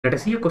Let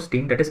us see a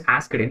question that is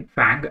asked in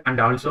Fang and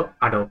also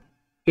Adobe.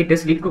 It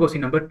is Leetcode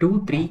question number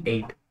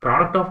 238.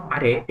 Product of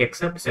array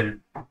except self.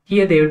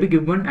 Here they will be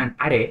given an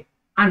array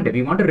and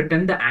we want to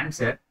return the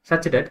answer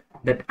such that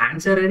that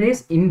answer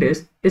array's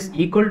index is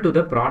equal to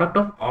the product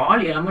of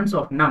all elements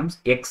of nums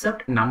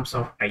except nums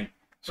of I.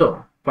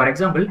 So for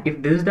example,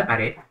 if this is the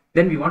array,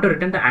 then we want to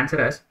return the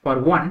answer as for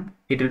 1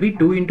 it will be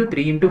 2 into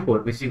 3 into 4,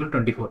 which is equal to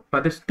 24.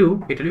 For this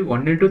 2 it will be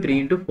 1 into 3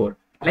 into 4.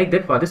 Like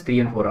that for this 3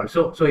 and 4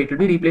 also. So it will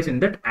be replaced in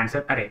that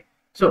answer array.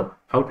 So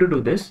how to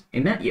do this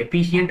in an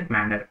efficient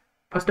manner?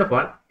 First of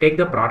all, take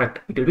the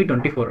product. It will be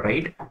 24,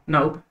 right?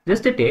 Now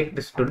just to take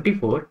this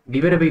 24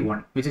 divided by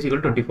 1, which is equal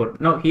to 24.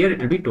 Now here it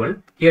will be 12,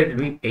 here it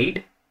will be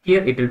 8,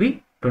 here it will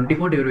be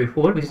 24 divided by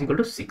 4, which is equal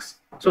to 6.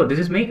 So this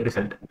is my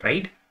result,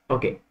 right?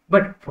 Okay,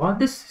 but for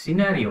this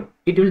scenario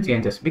it will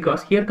changes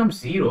because here comes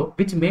 0,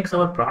 which makes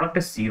our product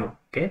as 0.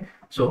 Okay,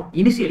 so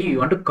initially you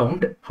want to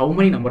count how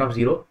many number of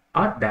 0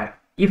 are there.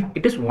 If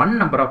it is one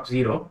number of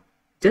 0,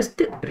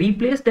 just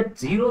replace that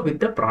 0 with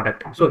the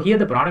product. So here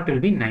the product will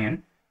be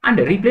 9 and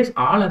replace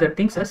all other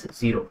things as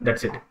 0.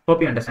 That's it.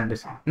 Hope you understand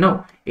this.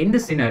 Now in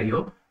this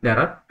scenario there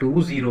are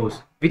two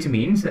zeros, which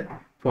means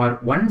for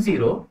 1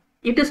 0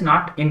 it is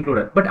not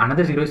included, but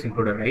another 0 is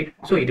included, right?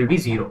 So it will be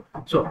 0.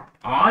 So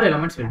all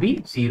elements will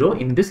be 0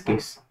 in this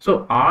case.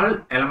 So all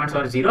elements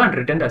are 0 and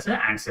returned as an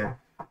answer.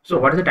 So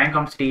what is the time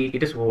complexity?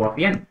 It is O of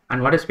n.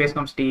 And what is space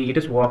complexity? It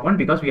is O of 1,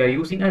 because we are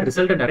using a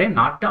resultant array,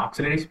 not the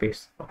auxiliary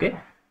space. Okay.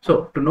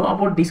 So to know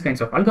about these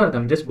kinds of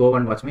algorithm, just go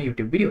and watch my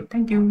YouTube video.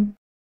 Thank you.